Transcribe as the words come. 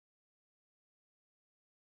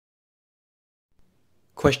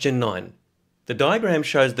Question 9. The diagram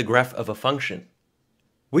shows the graph of a function.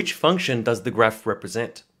 Which function does the graph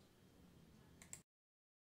represent?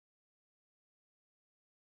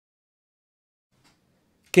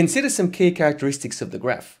 Consider some key characteristics of the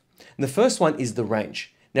graph. The first one is the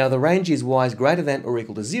range. Now the range is y is greater than or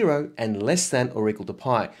equal to 0 and less than or equal to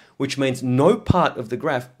pi, which means no part of the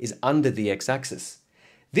graph is under the x-axis.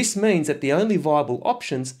 This means that the only viable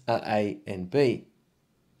options are A and B.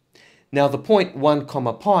 Now the point 1,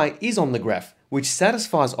 pi is on the graph, which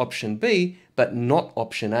satisfies option B but not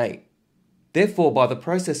option A. Therefore, by the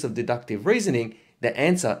process of deductive reasoning, the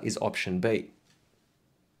answer is option B.